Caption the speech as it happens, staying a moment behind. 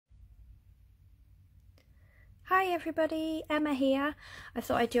Hi everybody, Emma here. I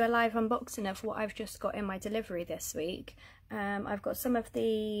thought I'd do a live unboxing of what I've just got in my delivery this week. I've got some of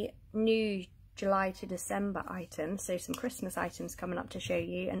the new July to December items, so some Christmas items coming up to show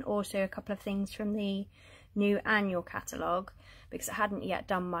you, and also a couple of things from the new annual catalogue, because I hadn't yet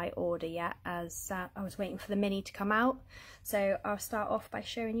done my order yet as I was waiting for the mini to come out. So I'll start off by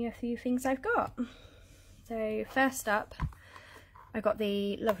showing you a few things I've got. So first up, I got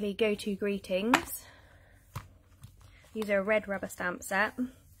the lovely Go-To Greetings. These are a red rubber stamp set,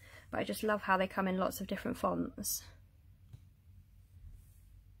 but I just love how they come in lots of different fonts.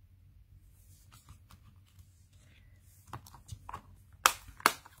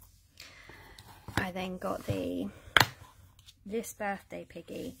 I then got this birthday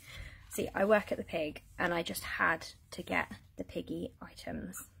piggy. See, I work at the Pig and I just had to get the piggy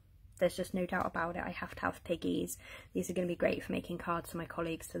items. There's just no doubt about it, I have to have piggies. These are going to be great for making cards for my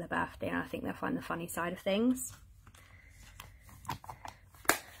colleagues for their birthday, and I think they'll find the funny side of things.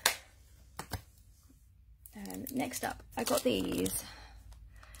 Next up, I got these.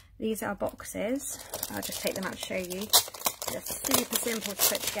 These are boxes. I'll just take them out to show you. They're super simple to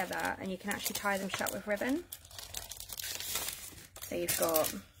put together, and you can actually tie them shut with ribbon. So you've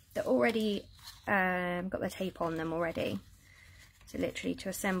got, they're already got the tape on them already. So literally to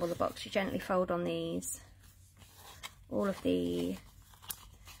assemble the box, you gently fold on these, all of the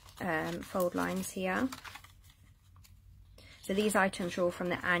fold lines here. So these items are all from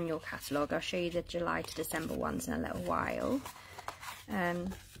the annual catalogue. I'll show you the July to December ones in a little while. So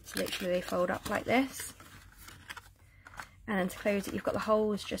literally they fold up like this. And then to close it, you've got the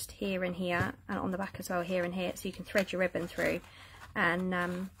holes just here and here, and on the back as well, here and here, so you can thread your ribbon through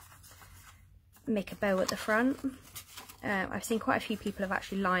and make a bow at the front. I've seen quite a few people have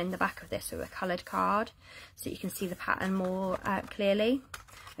actually lined the back of this with a coloured card, so you can see the pattern more clearly,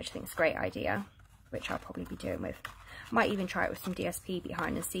 which I think is a great idea, which I'll probably be doing with. Might even try it with some DSP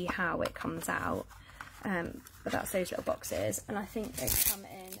behind and see how it comes out. But that's those little boxes, and I think they come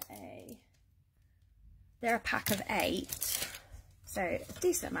in they're a pack of 8, so a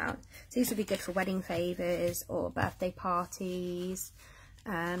decent amount. So these would be good for wedding favours or birthday parties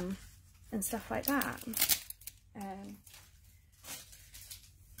and stuff like that.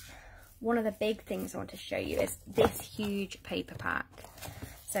 One of the big things I want to show you is this huge paper pack.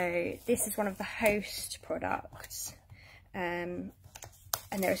 So this is one of the Host products. And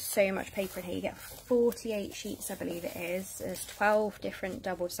there is so much paper in here. You get 48 sheets, I believe it is. There's 12 different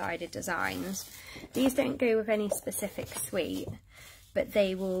double-sided designs. These don't go with any specific suite, but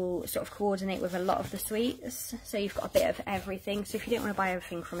they will sort of coordinate with a lot of the suites. So you've got a bit of everything. So if you don't want to buy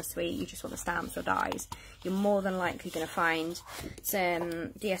everything from a suite, you just want the stamps or dies, you're more than likely going to find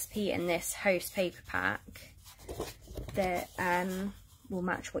some DSP in this Host paper pack that will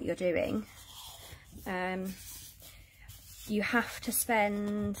match what you're doing. You have to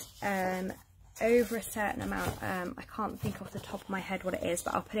spend over a certain amount. I can't think off the top of my head what it is,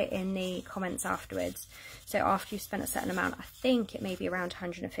 but I'll put it in the comments afterwards. So after you've spent a certain amount, I think it may be around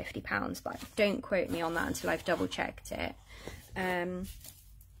 £150, but don't quote me on that until I've double checked it. And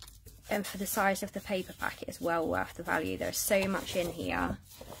for the size of the paper pack, it is well worth the value. There's so much in here.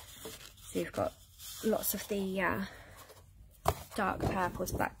 So you've got lots of the dark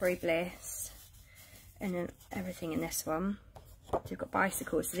purples, Blackberry Bliss, and then everything in this one. So you've got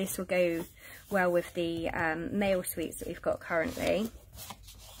bicycles, so this will go well with the male suites that we've got currently.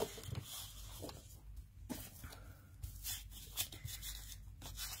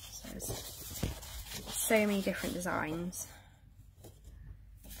 So there's so many different designs.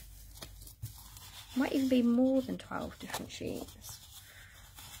 Might even be more than 12 different sheets.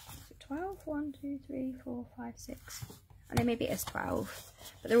 Is it 12? 1, 2, 3, 4, 5, 6. And then maybe it is 12,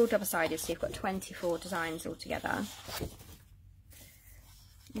 but they're all double-sided, so you've got 24 designs altogether.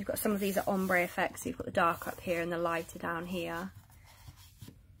 You've got some of these are ombre effects, so you've got the dark up here and the lighter down here.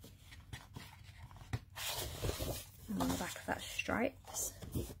 And on the back of that, stripes.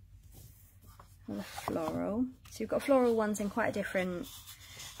 And the floral. So you've got floral ones in quite a different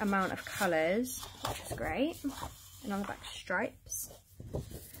amount of colours, which is great. And on the back, stripes.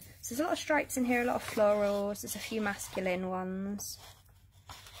 So there's a lot of stripes in here, a lot of florals, there's a few masculine ones.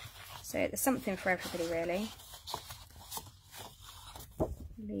 So there's something for everybody really.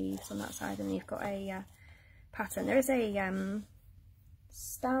 Leaves on that side, and then you've got a pattern. There is a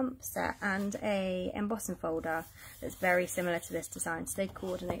stamp set and a embossing folder that's very similar to this design, so they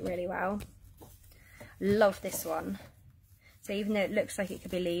coordinate really well. Love this one. So even though it looks like it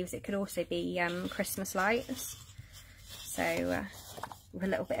could be leaves, it could also be Christmas lights. So with a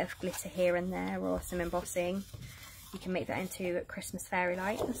little bit of glitter here and there, or some embossing, you can make that into Christmas fairy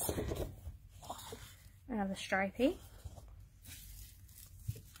lights. Another stripy.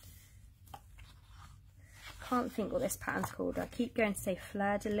 Can't think what this pattern's called. I keep going to say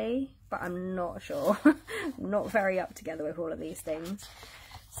fleur-de-lis, but I'm not sure. I'm not very up together with all of these things.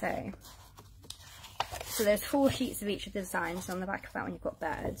 So there's 4 sheets of each of the designs. On the back of that one you've got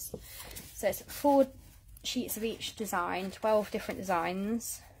birds. So it's 4 sheets of each design, 12 different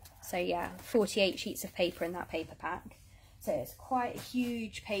designs. So yeah, 48 sheets of paper in that paper pack. So it's quite a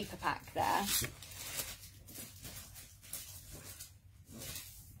huge paper pack there.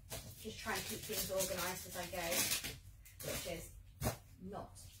 Just try and keep things organised as I go, which is not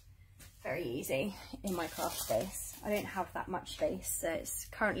very easy in my craft space. I don't have that much space, so it's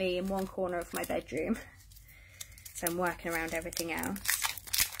currently in one corner of my bedroom. So I'm working around everything else.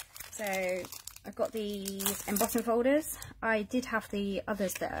 So I've got these embossing folders. I did have the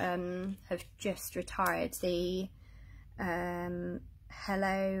others that have just retired. The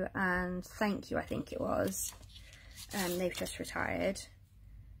hello and thank you, I think it was. They've just retired.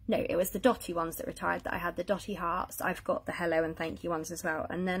 No, it was the dotty ones that retired that I had, the dotty hearts. I've got the hello and thank you ones as well.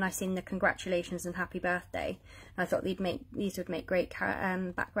 And then I seen the congratulations and happy birthday. I thought these would make great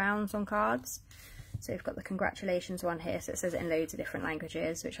backgrounds on cards. So we've got the congratulations one here, so it says it in loads of different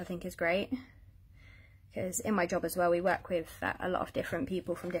languages, which I think is great. Because in my job as well, we work with a lot of different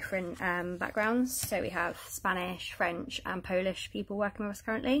people from different backgrounds. So we have Spanish, French and Polish people working with us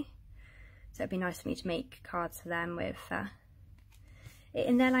currently. So it'd be nice for me to make cards for them with it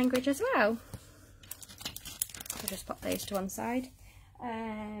in their language as well. I'll just pop those to one side.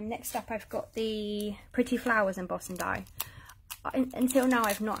 Next up I've got the Pretty Flowers embossing die. Until now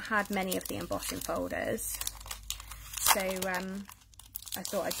I've not had many of the embossing folders, so I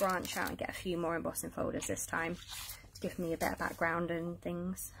thought I'd branch out and get a few more embossing folders this time to give me a better background and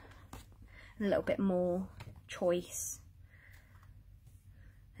things, and a little bit more choice.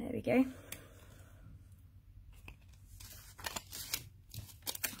 There we go.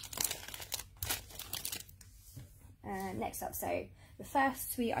 Next up, so the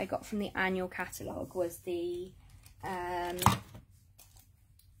first suite I got from the annual catalogue was the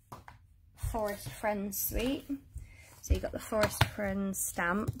Forest Friends suite. So you got the Forest Friends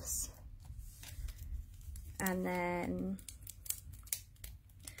stamps, and then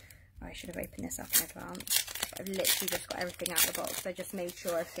I should have opened this up in advance. I've literally just got everything out of the box. I just made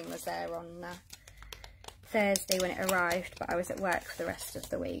sure everything was there on Thursday when it arrived, but I was at work for the rest of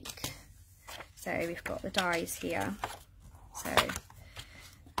the week. So we've got the dies here. So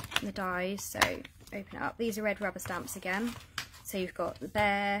the dies, so open it up. These are red rubber stamps again. So you've got the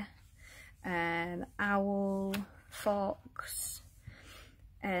bear, owl, fox,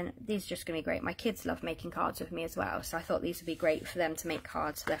 and these are just going to be great. My kids love making cards with me as well, so I thought these would be great for them to make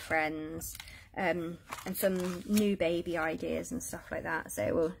cards for their friends, and some new baby ideas and stuff like that.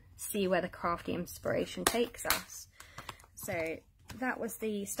 So we'll see where the crafty inspiration takes us. So that was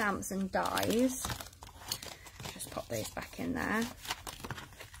the stamps and dies. Just pop those back in there.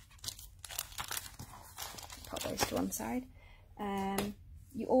 Pop those to one side.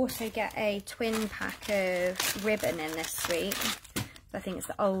 You also get a twin pack of ribbon in this suite. So I think it's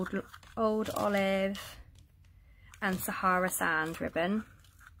the old olive and Sahara sand ribbon.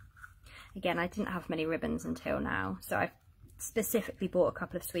 Again, I didn't have many ribbons until now, so I've specifically bought a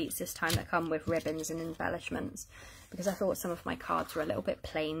couple of suites this time that come with ribbons and embellishments, because I thought some of my cards were a little bit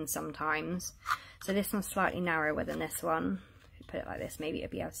plain sometimes. So this one's slightly narrower than this one. If you put it like this, maybe you'll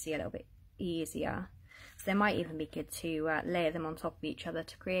be able to see a little bit easier. So they might even be good to layer them on top of each other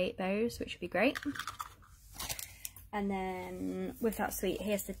to create those, which would be great. And then with that suite,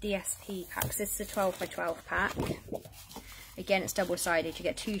 here's the DSP pack. So this is a 12 by 12 pack. Again, it's double-sided. You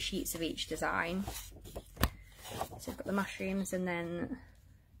get 2 sheets of each design. So we've got the mushrooms, and then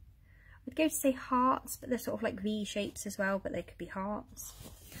I'd go to say hearts, but they're sort of like V shapes as well, but they could be hearts.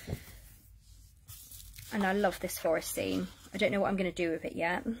 And I love this forest scene. I don't know what I'm going to do with it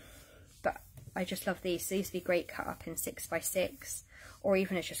yet, but I just love these. So these would be great cut up in 6 by 6, or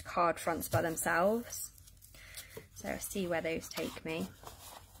even as just card fronts by themselves. So I'll see where those take me.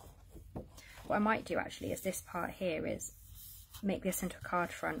 What I might do actually is this part here is make this into a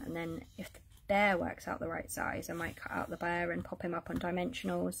card front, and then if the bear works out the right size, I might cut out the bear and pop him up on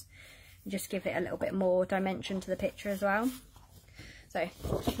dimensionals and just give it a little bit more dimension to the picture as well. So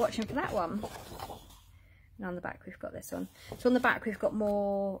watching for that one. And on the back we've got this one. So on the back we've got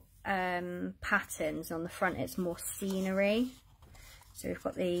more patterns. On the front it's more scenery. So we've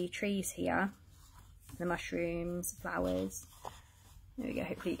got the trees here, the mushrooms, flowers. There we go,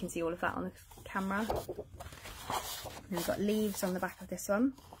 hopefully you can see all of that on the camera. And we've got leaves on the back of this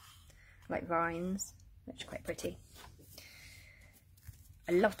one, like vines, which are quite pretty.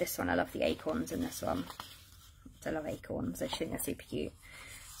 I love this one. I love the acorns in this one. I love acorns. I just think they're super cute.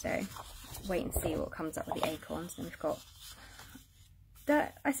 So wait and see what comes up with the acorns. Then we've got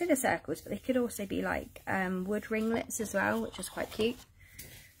I say the circles, but they could also be like wood ringlets as well, which is quite cute.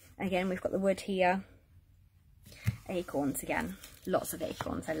 Again, we've got the wood here. Acorns again. Lots of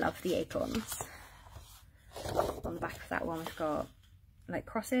acorns. I love the acorns. On the back of that one, we've got like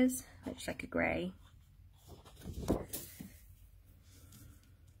crosses, which is like a grey.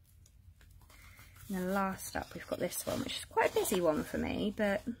 And then last up, we've got this one, which is quite a busy one for me,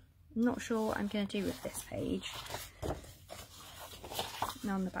 but I'm not sure what I'm going to do with this page.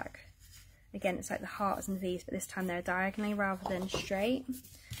 Now on the back, again, it's like the hearts and the V's, but this time they're diagonally rather than straight.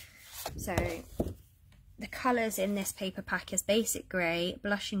 So the colours in this paper pack is Basic Grey,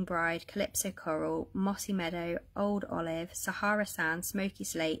 Blushing Bride, Calypso Coral, Mossy Meadow, Old Olive, Sahara Sand, Smoky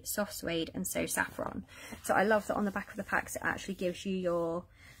Slate, Soft Suede and So Saffron. So I love that on the back of the packs it actually gives you your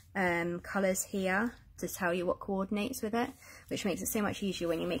colours here to tell you what coordinates with it, which makes it so much easier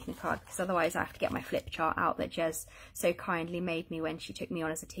when you're making a card, because otherwise I have to get my flip chart out that Jez so kindly made me when she took me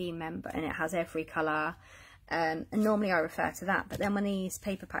on as a team member, and it has every colour. And normally I refer to that, but then when these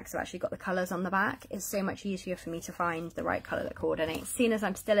paper packs have actually got the colours on the back, it's so much easier for me to find the right colour that coordinates. Seeing as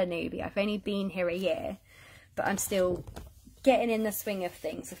I'm still a newbie, I've only been here a year, but I'm still getting in the swing of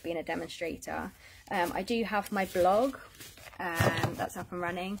things of being a demonstrator. I do have my blog, that's up and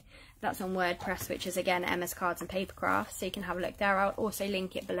running. That's on WordPress, which is again Emma's Cards and Paper Crafts, so you can have a look there. I'll also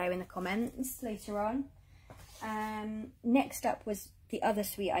link it below in the comments later on. Next up was the other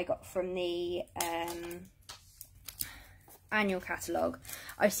suite I got from the annual catalogue.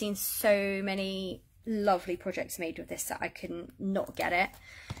 I've seen so many lovely projects made with this that I couldn't not get it.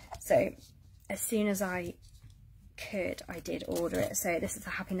 So as soon as I could, I did order it. So this is a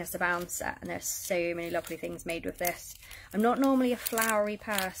Happiness Abound set, and there's so many lovely things made with this. I'm not normally a flowery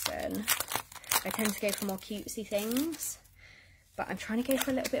person. I tend to go for more cutesy things, but I'm trying to go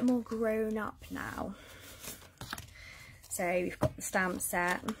for a little bit more grown up now. So we've got the stamp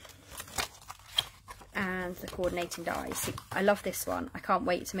set and the coordinating dies. See, I love this one. I can't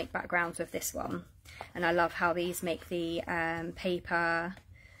wait to make backgrounds with this one, and I love how these make the paper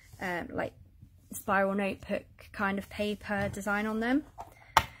like spiral notebook kind of paper design on them.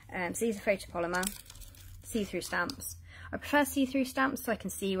 So these are photopolymer see-through stamps. I prefer see-through stamps so I can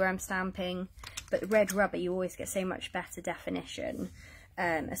see where I'm stamping, but red rubber you always get so much better definition,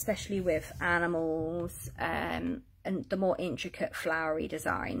 especially with animals and the more intricate flowery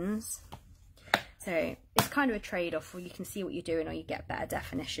designs. So it's kind of a trade-off where you can see what you're doing or you get better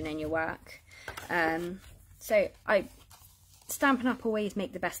definition in your work. So Stampin' Up always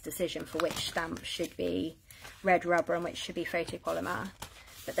make the best decision for which stamp should be red rubber and which should be photopolymer.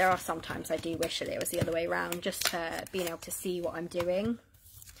 But there are sometimes I do wish that it was the other way around, just to being able to see what I'm doing.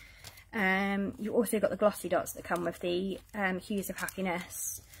 You also got the glossy dots that come with the Hues of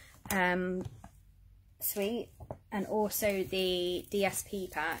Happiness suite, and also the DSP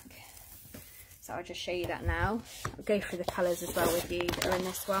pack. So I'll just show you that now. I'll go through the colours as well with you that are in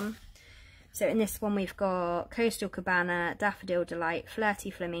this one. So in this one we've got Coastal Cabana, Daffodil Delight, Flirty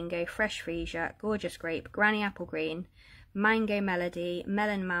Flamingo, Fresh Freesia, Gorgeous Grape, Granny Apple Green, Mango Melody,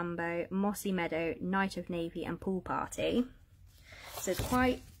 Melon Mambo, Mossy Meadow, Night of Navy and Pool Party. So it's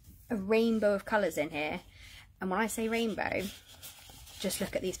quite a rainbow of colours in here. And when I say rainbow, just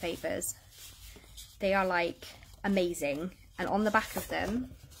look at these papers. They are like amazing. And on the back of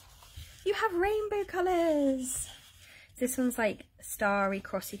them, you have rainbow colours. This one's like starry,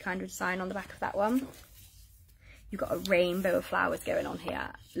 crossy kind of design on the back of that one. You've got a rainbow of flowers going on here.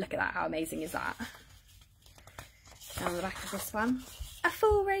 Look at that, how amazing is that? And on the back of this one, a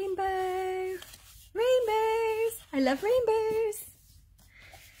full rainbow. Rainbows! I love rainbows!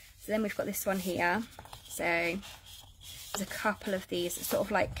 So then we've got this one here. So there's a couple of these that sort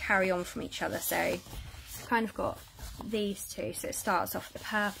of like carry on from each other. So I've kind of got these two. So it starts off with the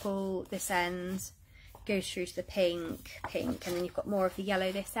purple, this end, goes through to the pink, and then you've got more of the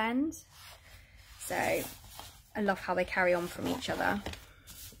yellow this end. So I love how they carry on from each other.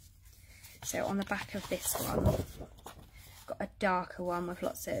 So on the back of this one, I've got a darker one with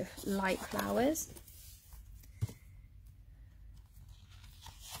lots of light flowers.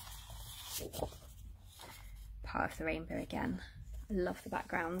 Part of the rainbow again. I love the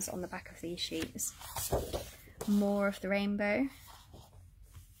backgrounds on the back of these sheets. More of the rainbow.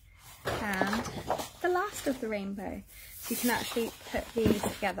 And the last of the rainbow. So you can actually put these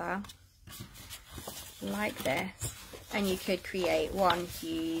together like this, and you could create one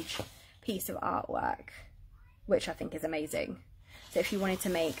huge piece of artwork, which I think is amazing. So if you wanted to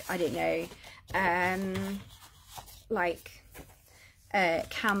make, I don't know, like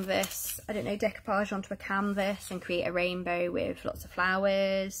canvas, I don't know, decoupage onto a canvas and create a rainbow with lots of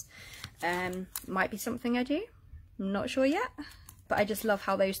flowers. Might be something I do, I'm not sure yet, but I just love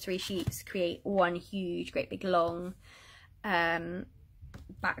how those 3 sheets create one huge, great big long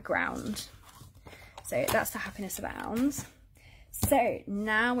background. So that's the Happiness Abounds. So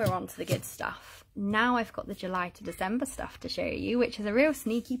now we're on to the good stuff. Now I've got the July to December stuff to show you, which is a real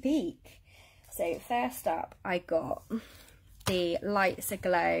sneaky peek. So first up, I got the Lights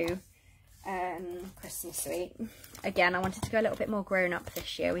Aglow Christmas suite. Again, I wanted to go a little bit more grown up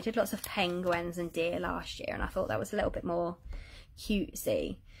this year. We did lots of penguins and deer last year, and I thought that was a little bit more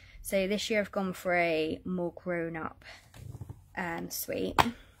cutesy. So this year I've gone for a more grown up suite.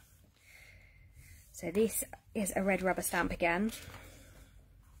 So this is a red rubber stamp again.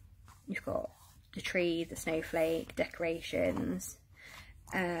 You've got the tree, the snowflake, decorations,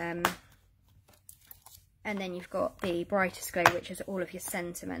 and then you've got the Brightest Glow, which is all of your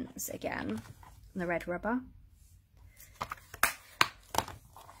sentiments again, on the red rubber.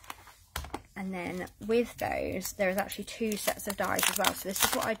 And then with those, there is actually 2 sets of dies as well. So this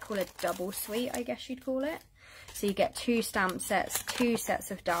is what I'd call a double suite, I guess you'd call it. So you get 2 stamp sets, 2 sets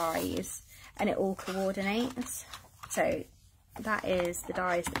of dies, and it all coordinates. So that is the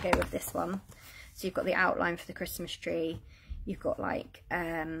dies that go with this one. So you've got the outline for the Christmas tree. You've got like,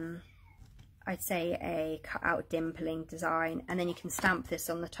 I'd say a cut out dimpling design, and then you can stamp this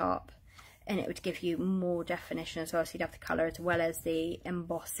on the top and it would give you more definition as well. So you'd have the colour as well as the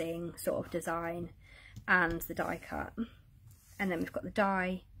embossing sort of design and the die cut. And then we've got the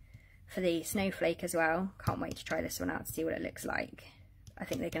die for the snowflake as well. Can't wait to try this one out to see what it looks like. I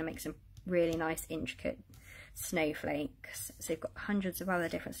think they're going to make some really nice intricate snowflakes. So you've got hundreds of other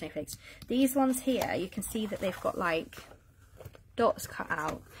different snowflakes. These ones here, you can see that they've got like dots cut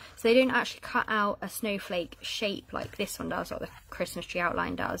out, so they don't actually cut out a snowflake shape like this one does, or the Christmas tree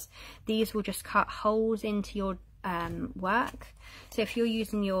outline does. These will just cut holes into your work. So if you're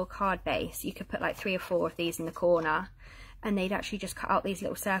using your card base, you could put like 3 or 4 of these in the corner, and they'd actually just cut out these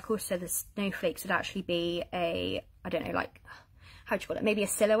little circles, so the snowflakes would actually be a, I don't know, like, how do you call it, maybe a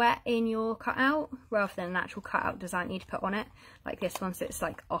silhouette in your cutout rather than an actual cutout design you'd put on it, like this one. So it's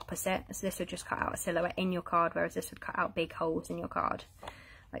like opposite. So this would just cut out a silhouette in your card, whereas this would cut out big holes in your card,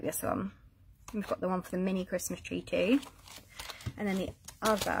 like this one. We've got the one for the mini Christmas tree too. And then the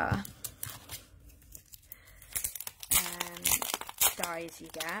other dies you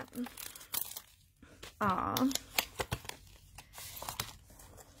get are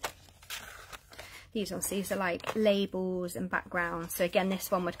these ones. These are like labels and backgrounds. So again,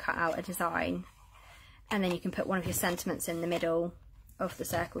 this one would cut out a design, and then you can put one of your sentiments in the middle of the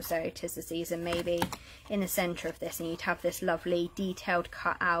circle. So 'tis the season maybe in the centre of this, and you'd have this lovely detailed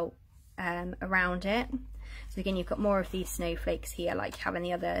cut out around it. So again, you've got more of these snowflakes here like you have in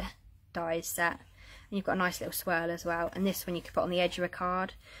the other dies set. And you've got a nice little swirl as well. And this one you could put on the edge of a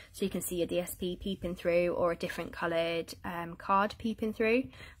card, so you can see your DSP peeping through, or a different coloured card peeping through,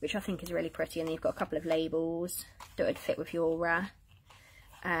 which I think is really pretty. And then you've got a couple of labels that would fit with your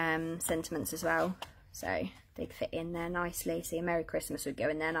sentiments as well. So they'd fit in there nicely. So your Merry Christmas would go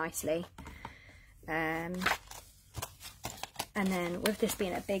in there nicely. And then with this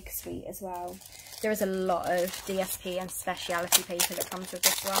being a big suite as well, there is a lot of DSP and speciality paper that comes with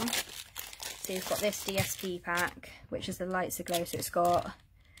this one. So you've got this DSP pack, which is the Lights Aglow. So it's got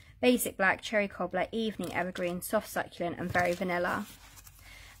basic black, cherry cobbler, evening evergreen, soft succulent, and very vanilla.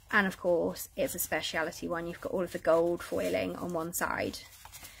 And of course, it's a speciality one. You've got all of the gold foiling on one side.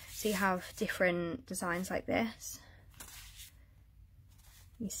 So you have different designs like this.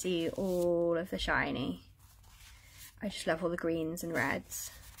 You see all of the shiny. I just love all the greens and reds.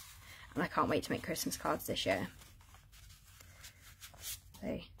 And I can't wait to make Christmas cards this year.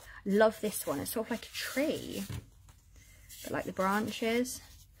 So love this one. It's sort of like a tree, but like the branches.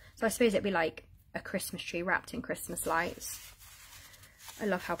 So I suppose it'd be like a Christmas tree wrapped in Christmas lights. I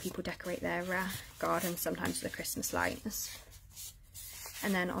love how people decorate their gardens sometimes with the Christmas lights.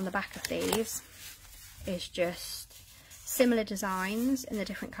 And then on the back of these is just similar designs in the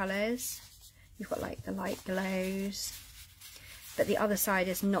different colours. You've got like the light glows, but the other side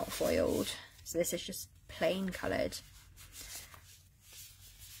is not foiled. So this is just plain coloured.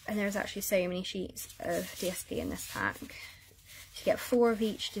 And there's actually so many sheets of DSP in this pack. So you get 4 of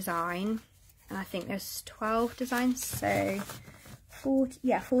each design, and I think there's 12 designs, so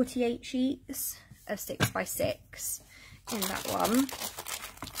 48 sheets of 6x6 in that one.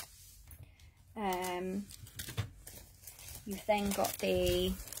 You've then got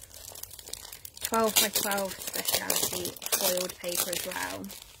the 12x12 speciality foiled paper as well.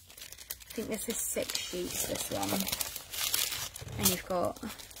 I think this is 6 sheets, this one. And you've got,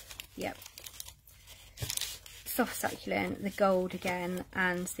 yep, soft succulent, the gold again,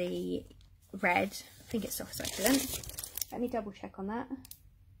 and the red. I think it's soft succulent. Let me double check on that.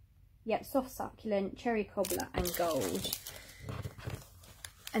 Yep, soft succulent, cherry cobbler, and gold.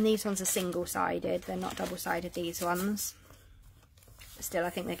 And these ones are single-sided, they're not double-sided, these ones. But still,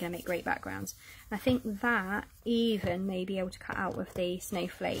 I think they're going to make great backgrounds. And I think that even may be able to cut out with the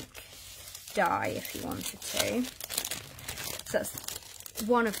snowflake die if you wanted to. So that's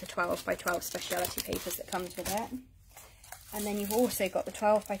one of the 12 by 12 speciality papers that comes with it. And then you've also got the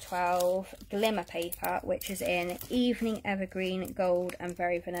 12 by 12 glimmer paper, which is in Evening Evergreen, Gold, and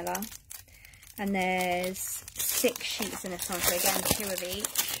Very Vanilla. And there's 6 sheets in this one, so again 2 of each.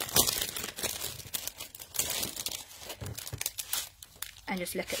 And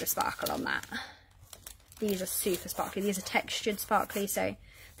just look at the sparkle on that. These are super sparkly. These are textured sparkly, so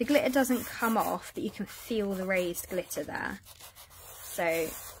the glitter doesn't come off, but you can feel the raised glitter there. So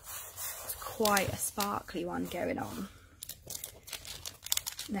it's quite a sparkly one going on.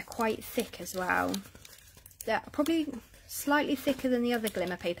 And they're quite thick as well. They're probably slightly thicker than the other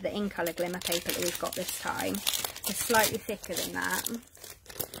glimmer paper, the in colour glimmer paper that we've got this time. They're slightly thicker than that.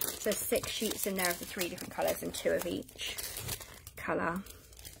 So 6 sheets in there of the 3 different colours and 2 of each colour.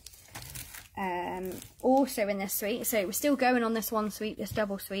 Also in this suite, so we're still going on this one suite, this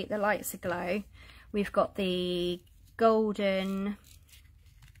double suite, the lights aglow. We've got the golden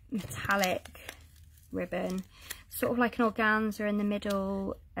metallic ribbon, sort of like an organza in the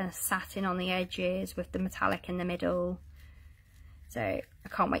middle and satin on the edges with the metallic in the middle. So I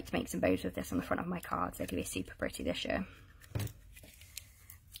can't wait to make some bows with this on the front of my cards. They're going to be super pretty this year.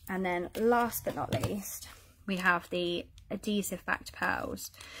 And then last but not least, we have the adhesive backed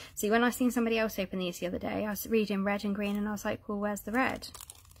pearls. See, when I seen somebody else open these the other day, I was reading red and green and I was like, well, where's the red?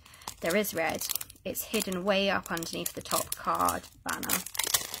 There is red. It's hidden way up underneath the top card banner.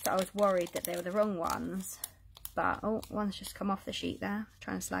 So I was worried that they were the wrong ones. But, oh, one's just come off the sheet there.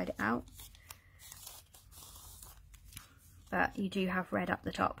 Trying to slide it out. But you do have red up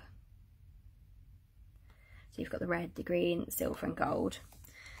the top. So you've got the red, the green, silver and gold.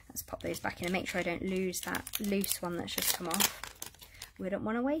 Let's pop those back in and make sure I don't lose that loose one that's just come off. We don't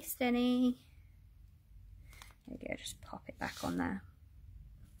want to waste any. There we go, just pop it back on there.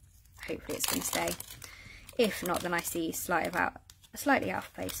 Hopefully it's going to stay. If not, then I see slightly out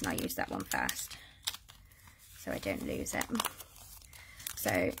of place and I use that one first, so I don't lose it.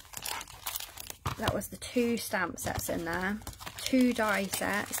 So that was the 2 stamp sets in there, 2 die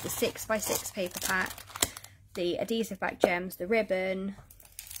sets, the 6 by 6 paper pack, the adhesive back gems, the ribbon,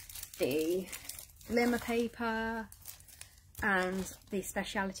 the glimmer paper and the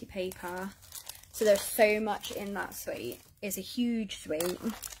speciality paper. So there's so much in that suite. It's a huge suite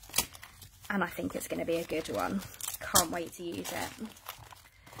and I think it's going to be a good one. Can't wait to use it.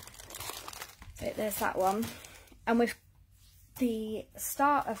 So there's that one. And with the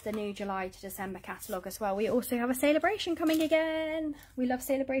start of the new July to December catalogue as well, we also have a sale-a-bration coming again. We love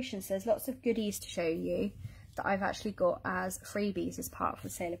sale-a-bration, so there's lots of goodies to show you that I've actually got as freebies as part of the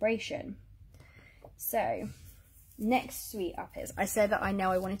sale-a-bration. So next suite up is, I said that I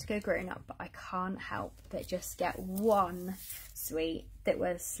know I wanted to go grown up, but I can't help but just get one suite that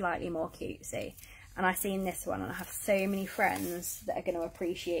was slightly more cutesy. And I've seen this one and I have so many friends that are going to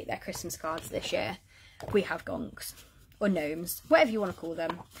appreciate their Christmas cards this year. We have gonks or gnomes, whatever you want to call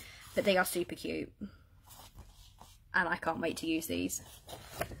them, but they are super cute and I can't wait to use these.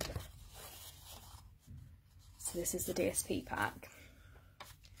 So this is the DSP pack.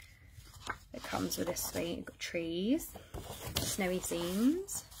 It comes with this suite. You've got trees, snowy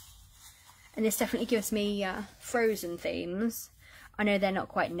scenes, and this definitely gives me Frozen themes. I know they're not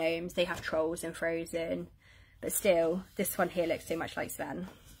quite gnomes, they have trolls in Frozen, but still, this one here looks so much like Sven.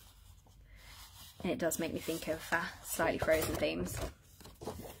 And it does make me think of slightly Frozen themes.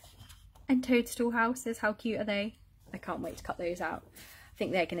 And toadstool houses, how cute are they? I can't wait to cut those out. I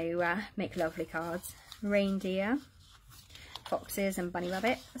think they're going to make lovely cards. Reindeer, foxes and bunny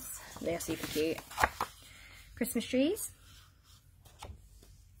rabbits, they are super cute. Christmas trees.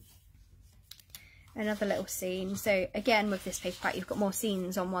 Another little scene. So again, with this paper pack, you've got more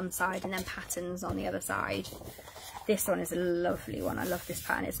scenes on one side and then patterns on the other side. This one is a lovely one. I love this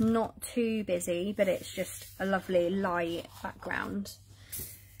pattern. It's not too busy, but it's just a lovely light background.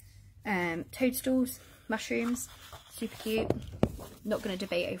 Toadstools, mushrooms, super cute. Not going to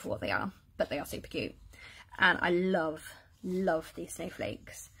debate over what they are, but they are super cute. And I love these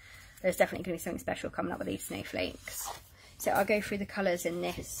snowflakes. There's definitely going to be something special coming up with these snowflakes. So I'll go through the colours in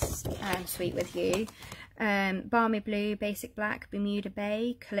this suite with you. Balmy Blue, Basic Black, Bermuda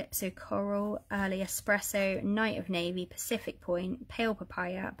Bay, Calypso Coral, Early Espresso, Night of Navy, Pacific Point, Pale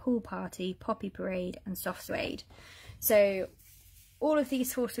Papaya, Pool Party, Poppy Parade and Soft Suede. So all of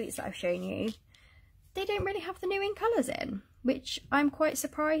these 4 suites that I've shown you, they don't really have the new in colours in, which I'm quite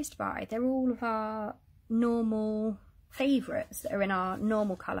surprised by. They're all of our normal favourites that are in our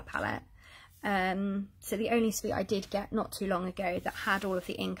normal colour palette. So the only suite I did get not too long ago that had all of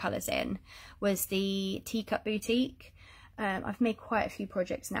the in colours in was the Teacup Boutique. I've made quite a few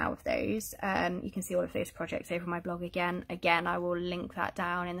projects now of those. You can see all of those projects over my blog again. I will link that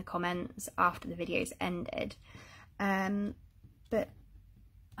down in the comments after the video's ended. But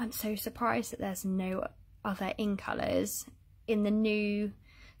I'm so surprised that there's no other in colours in the new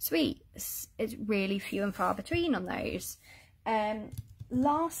suites. It's really few and far between on those.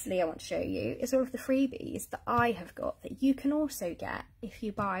 Lastly, I want to show you is all of the freebies that I have got that you can also get if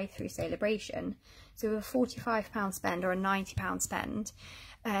you buy through sale-a-bration. So with a £45 spend or a £90 spend,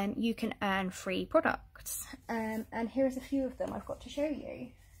 you can earn free products. And here's a few of them I've got to show you.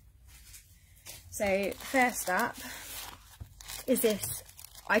 So first up is this,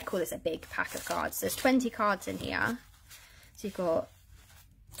 I call this a big pack of cards. There's 20 cards in here. So you've got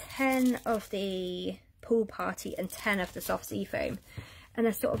 10 of the Pool Party and 10 of the Soft Sea Foam. And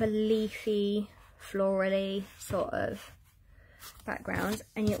there's sort of a leafy, florally sort of background.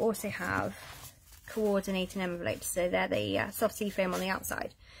 And you also have coordinating envelopes. So they're the Soft Sea Foam on the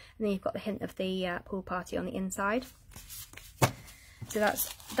outside. And then you've got the hint of the Pool Party on the inside. So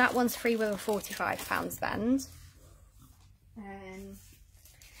that one's free with a £45 spend.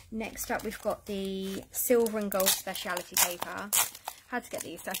 Next up we've got the silver and gold speciality paper. Had to get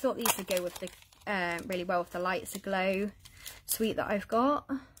these. So I thought these would go with the really well with the Lights Aglow suite that I've got,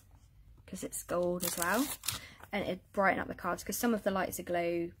 because it's gold as well, and it'd brighten up the cards, because some of the Lights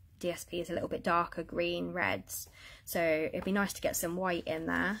Aglow DSP is a little bit darker green reds, so it'd be nice to get some white in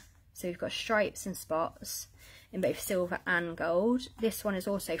there. So we've got stripes and spots in both silver and gold. This one is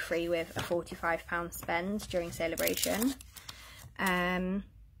also free with a £45 spend during sale-a-bration.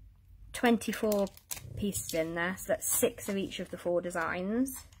 24 pieces in there, so that's 6 of each of the 4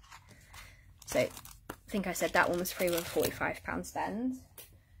 designs. So I think I said that one was free with a £45 spend.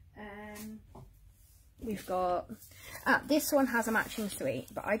 We've got, this one has a matching suite,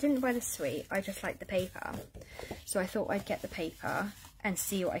 but I didn't buy the suite, I just like the paper. So I thought I'd get the paper and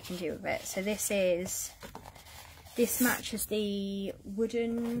see what I can do with it. So this matches the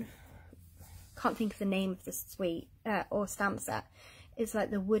wooden, can't think of the name of the suite or stamp set. It's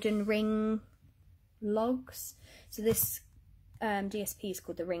like the wooden ring logs. So this DSP is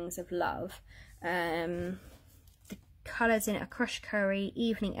called the Rings of Love. The colours in it are Crushed Curry,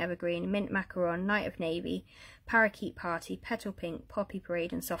 Evening Evergreen, Mint Macaron, Night of Navy, Parakeet Party, Petal Pink, Poppy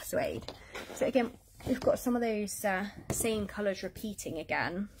Parade and Soft Suede. So again, we've got some of those same colours repeating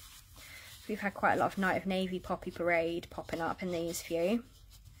again. We've had quite a lot of Night of Navy, Poppy Parade popping up in these few.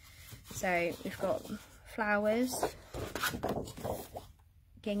 So we've got flowers,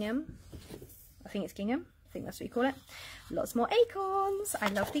 gingham, I think it's gingham, I think that's what you call it. Lots more acorns, I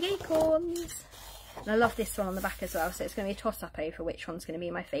love the acorns. And I love this one on the back as well, so it's going to be a toss-up over which one's going to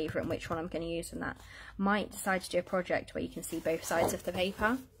be my favourite and which one I'm going to use in that. Might decide to do a project where you can see both sides of the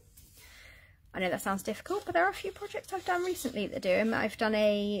paper. I know that sounds difficult, but there are a few projects I've done recently that do them. I've done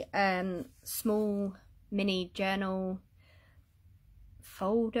a small mini journal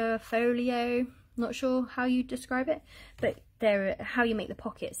folder, folio, not sure how you describe it, but how you make the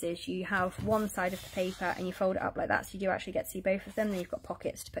pockets is you have one side of the paper and you fold it up like that, so you do actually get to see both of them. Then you've got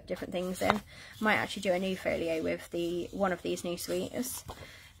pockets to put different things in. Might actually do a new folio with one of these new suites,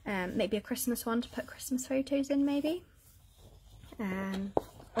 maybe a Christmas one to put Christmas photos in, maybe,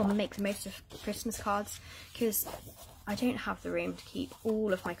 or make the most of Christmas cards, because I don't have the room to keep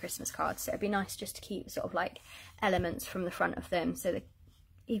all of my Christmas cards, so it'd be nice just to keep sort of like elements from the front of them, so that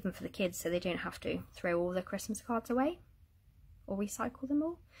even for the kids, so they don't have to throw all their Christmas cards away or recycle them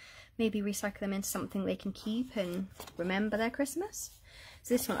all. Maybe recycle them into something they can keep and remember their Christmas.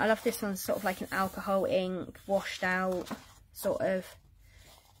 So this one, I love this one, sort of like an alcohol ink washed out sort of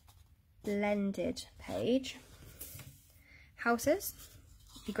blended page. Houses,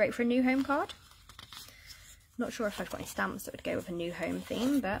 be great for a new home card. Not sure if I've got any stamps that would go with a new home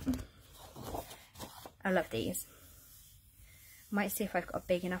theme, but I love these. Might see if I've got a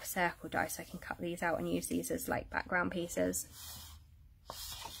big enough circle die so I can cut these out and use these as like background pieces.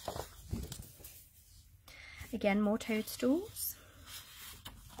 Again, more toadstools.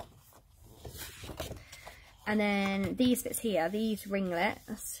 And then these bits here, these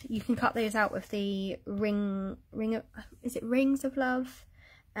ringlets, you can cut those out with the Rings of Love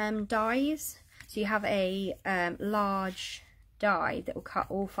dies. So you have a large die that will cut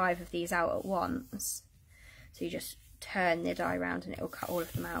all 5 of these out at once. So you just turn the die around and it will cut all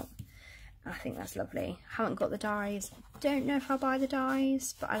of them out. I think that's lovely. Haven't got the dies. Don't know if I'll buy the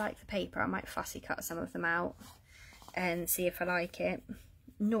dies, but I like the paper. I might fussy cut some of them out and see if I like it.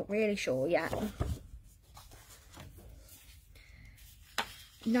 Not really sure yet.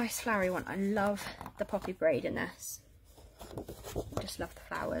 Nice flowery one. I love the poppy braid in this. Just love the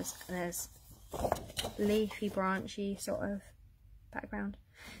flowers. And there's leafy, branchy sort of background.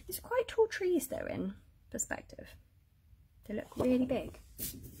 It's quite tall trees though in perspective. They look really big.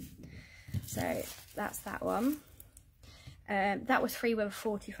 So that's that one. That was free with a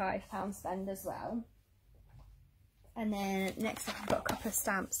 £45 spend as well. And then next up I've got a couple of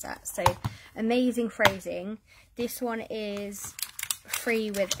stamp sets. So Amazing Phrasing. This one is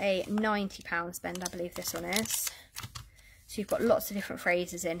free with a £90 spend, I believe this one is. So you've got lots of different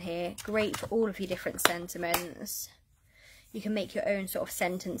phrases in here. Great for all of your different sentiments. You can make your own sort of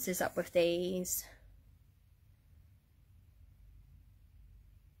sentences up with these.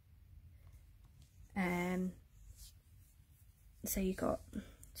 So you've got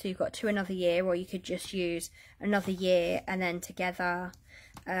To Another Year, or you could just use Another Year and then Together,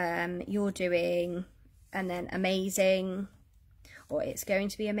 You're Doing, and then Amazing, or It's Going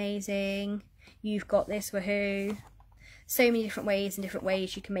to Be Amazing, You've Got This, Woohoo. So many different ways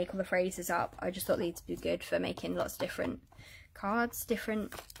you can make all the phrases up. I just thought these would be good for making lots of different cards,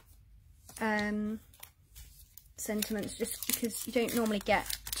 different sentiments, just because you don't normally get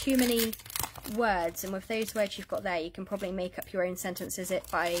too many words, and with those words you've got there you can probably make up your own sentences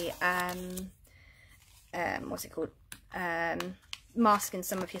by what's it called, masking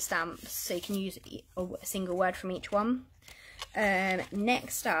some of your stamps, so you can use a single word from each one.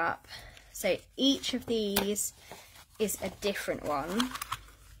 Next up, so each of these is a different one,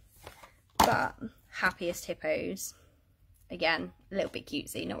 but Happiest Hippos, again a little bit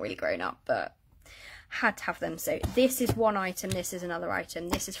cutesy, not really grown up, but had to have them. So this is one item, this is another item,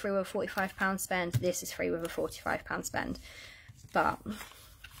 this is free with a £45 spend, this is free with a £45 spend. But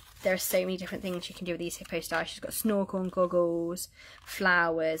there are so many different things you can do with these hippo styles. She's got snorkel and goggles,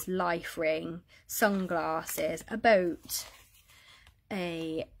 flowers, life ring, sunglasses, a boat,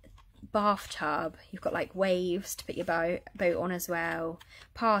 a bathtub, you've got like waves to put your boat on as well,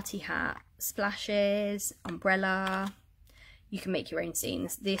 party hat, splashes, umbrella. You can make your own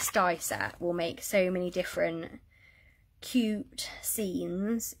scenes. This die set will make so many different cute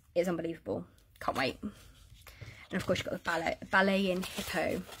scenes. It's unbelievable. Can't wait. And of course you've got the ballet in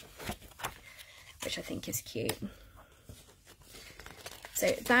hippo, which I think is cute.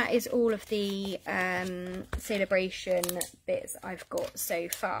 So that is all of the sale-a-bration bits I've got so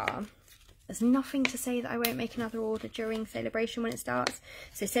far. There's nothing to say that I won't make another order during sale-a-bration when it starts.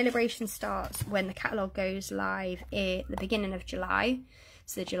 So sale-a-bration starts when the catalogue goes live at the beginning of July.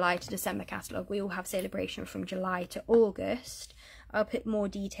 So the July to December catalogue. We will have sale-a-bration from July to August. I'll put more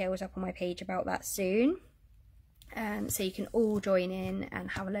details up on my page about that soon. So you can all join in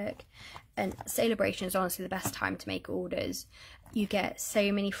and have a look. And sale-a-bration is honestly the best time to make orders. You get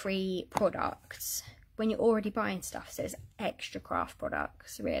so many free products when you're already buying stuff, so it's extra craft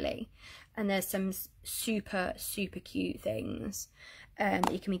products really. And there's some super cute things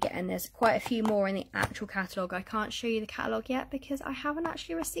that you can be getting. There's quite a few more in the actual catalogue. I can't show you the catalogue yet because I haven't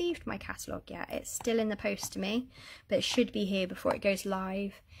actually received my catalogue yet. It's still in the post to me, but it should be here before it goes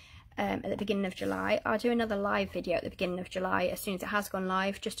live at the beginning of July. I'll do another live video at the beginning of July as soon as it has gone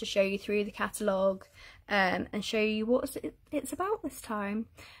live, just to show you through the catalogue and show you what it's about this time.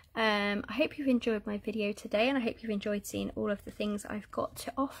 I hope you've enjoyed my video today, and I hope you've enjoyed seeing all of the things I've got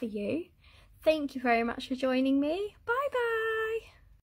to offer you. Thank you very much for joining me. Bye bye.